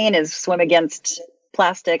campaign is Swim Against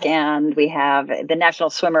Plastic, and we have the national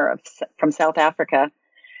swimmer from South Africa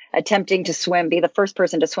attempting to be the first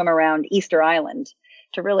person to swim around Easter Island,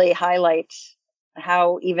 to really highlight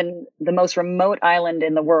how even the most remote island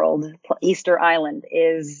in the world, Easter Island,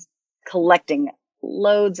 is collecting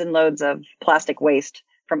loads and loads of plastic waste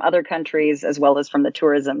from other countries as well as from the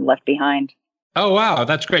tourism left behind. Oh, wow.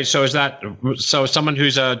 That's great. So someone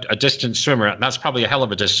who's a distance swimmer, that's probably a hell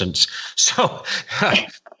of a distance. So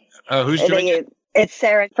who's doing it? It's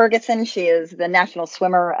Sarah Ferguson. She is the national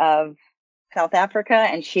swimmer of South Africa,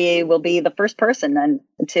 and she will be the first person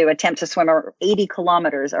to attempt to swim 80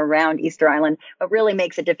 kilometers around Easter Island. What really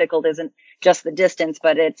makes it difficult isn't just the distance,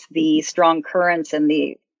 but it's the strong currents and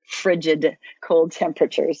the frigid cold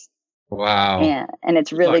temperatures. Wow. And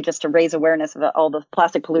it's really just to raise awareness of all the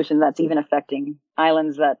plastic pollution that's even affecting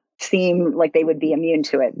islands that seem like they would be immune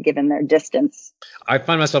to it given their distance. I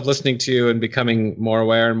find myself listening to you and becoming more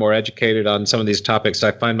aware and more educated on some of these topics.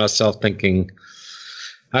 I find myself thinking,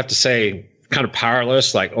 I have to say, kind of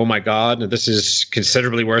powerless, like, oh my God, this is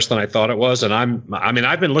considerably worse than I thought it was. And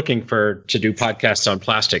I've been looking to do podcasts on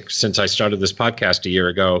plastic since I started this podcast a year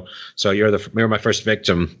ago. So you're my first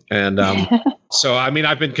victim. And so, I mean,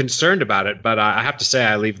 I've been concerned about it, but I have to say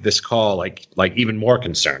I leave this call like even more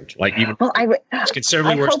concerned, it's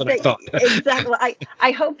considerably worse than I thought. Exactly.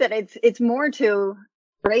 I hope that it's more to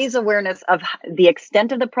raise awareness of the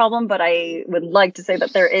extent of the problem, but I would like to say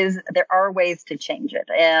that there are ways to change it.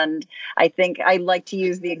 And I think I like to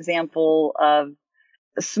use the example of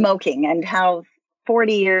smoking and how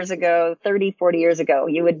 40 years ago,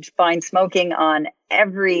 you would find smoking on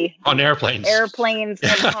airplanes in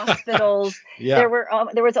hospitals. Yeah.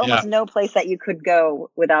 There was almost no place that you could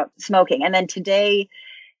go without smoking. And then today,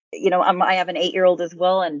 I have an 8-year-old as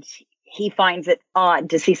well, and he finds it odd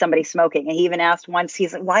to see somebody smoking. And he even asked once,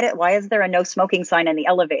 he's like, why is there a no smoking sign in the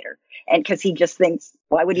elevator? And because he just thinks,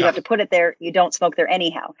 why would you have to put it there? You don't smoke there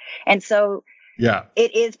anyhow. And so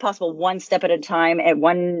it is possible, one step at a time, at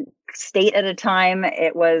one state at a time.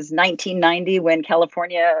 It was 1990 when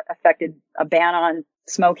California affected a ban on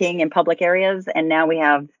smoking in public areas. And now we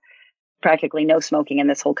have practically no smoking in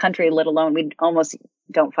this whole country, let alone we almost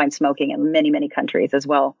don't find smoking in many, many countries as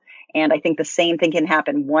well. And I think the same thing can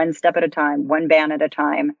happen one step at a time, one ban at a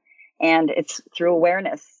time. And it's through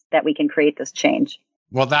awareness that we can create this change.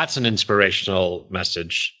 Well, that's an inspirational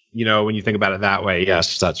message. When you think about it that way,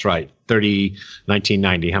 yes, that's right.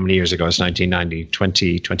 1990, how many years ago? It's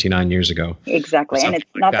 1990, 29 years ago. Exactly. And it's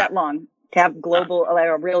not that long to have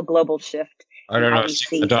a real global shift. I don't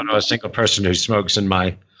know a single person who smokes in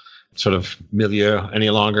my sort of milieu any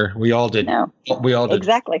longer. We all did. No. We all did.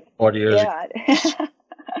 Exactly. 40 years ago.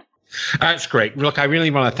 That's great. Look, I really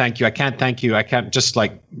want to thank you. I can't thank you. Just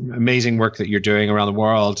amazing work that you're doing around the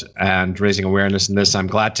world and raising awareness in this. I'm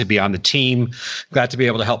glad to be on the team, glad to be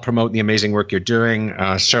able to help promote the amazing work you're doing.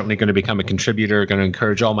 Certainly going to become a contributor, going to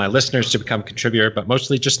encourage all my listeners to become a contributor, but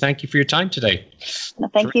mostly just thank you for your time today.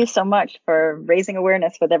 Thank you so much for raising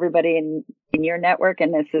awareness with everybody in your network.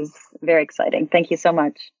 And this is very exciting. Thank you so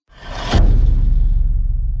much.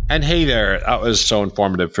 And hey there, that was so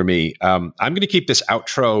informative for me. I'm going to keep this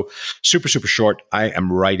outro super, super short. I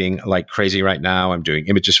am writing like crazy right now. I'm doing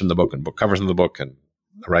images from the book and book covers from the book and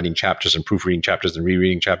writing chapters and proofreading chapters and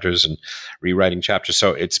rereading chapters and rewriting chapters.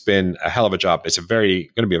 So it's been a hell of a job. It's going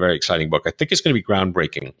to be a very exciting book. I think it's going to be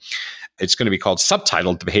groundbreaking. It's going to be called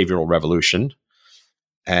Subtitled The Behavioral Revolution.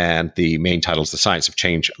 And the main title is The Science of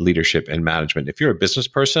Change, Leadership, and Management. If you're a business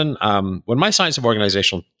person, when my Science of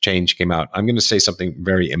Organizational Change came out, I'm going to say something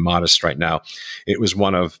very immodest right now. It was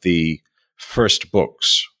one of the first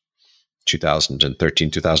books,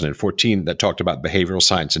 2013, 2014, that talked about behavioral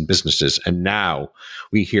science in businesses. And now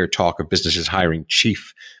we hear talk of businesses hiring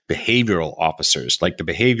chief behavioral officers. Like the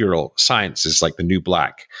behavioral science is like the new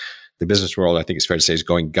black. The business world, I think it's fair to say, is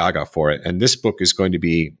going gaga for it. And this book is going to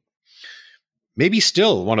be maybe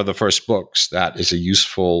still one of the first books that is a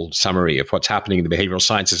useful summary of what's happening in the behavioral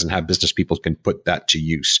sciences and how business people can put that to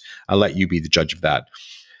use. I'll let you be the judge of that.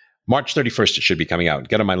 March 31st, it should be coming out.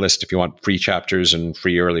 Get on my list if you want free chapters and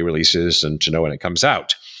free early releases and to know when it comes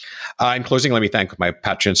out. In closing, let me thank my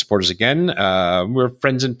Patreon supporters again. We're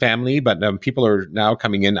friends and family, but people are now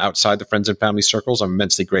coming in outside the friends and family circles. I'm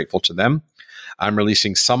immensely grateful to them. I'm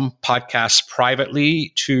releasing some podcasts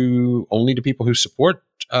privately only to people who support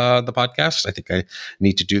the podcast. I think I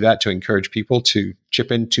need to do that to encourage people to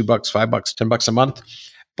chip in $2, $5, $10 a month.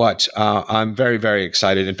 But I'm very, very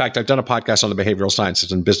excited. In fact, I've done a podcast on the behavioral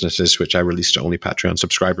sciences and businesses, which I released to only Patreon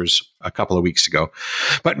subscribers a couple of weeks ago.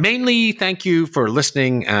 But mainly, thank you for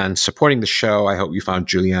listening and supporting the show. I hope you found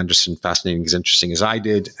Julie Andersen fascinating, as interesting as I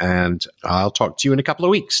did. And I'll talk to you in a couple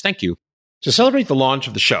of weeks. Thank you. To celebrate the launch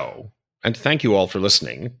of the show, and to thank you all for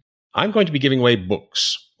listening, I'm going to be giving away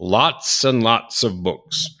books. Lots and lots of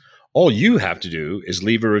books. All you have to do is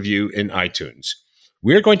leave a review in iTunes.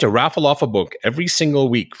 We're going to raffle off a book every single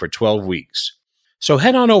week for 12 weeks. So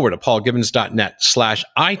head on over to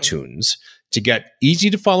paulgibbons.net/iTunes to get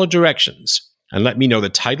easy-to-follow directions and let me know the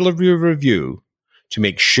title of your review to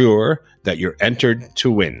make sure that you're entered to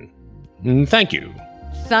win. Thank you.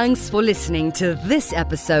 Thanks for listening to this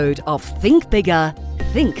episode of Think Bigger,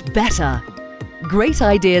 Think Better. Great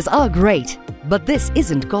ideas are great, but this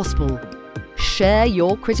isn't gospel. Share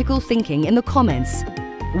your critical thinking in the comments.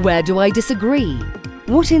 Where do I disagree?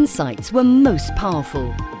 What insights were most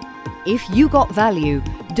powerful? If you got value,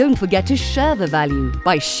 don't forget to share the value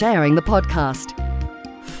by sharing the podcast.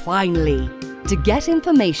 Finally, to get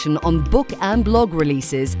information on book and blog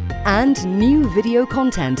releases and new video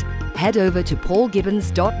content, head over to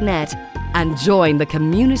paulgibbons.net and join the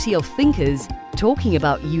community of thinkers talking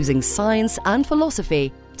about using science and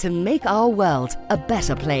philosophy to make our world a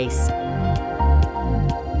better place.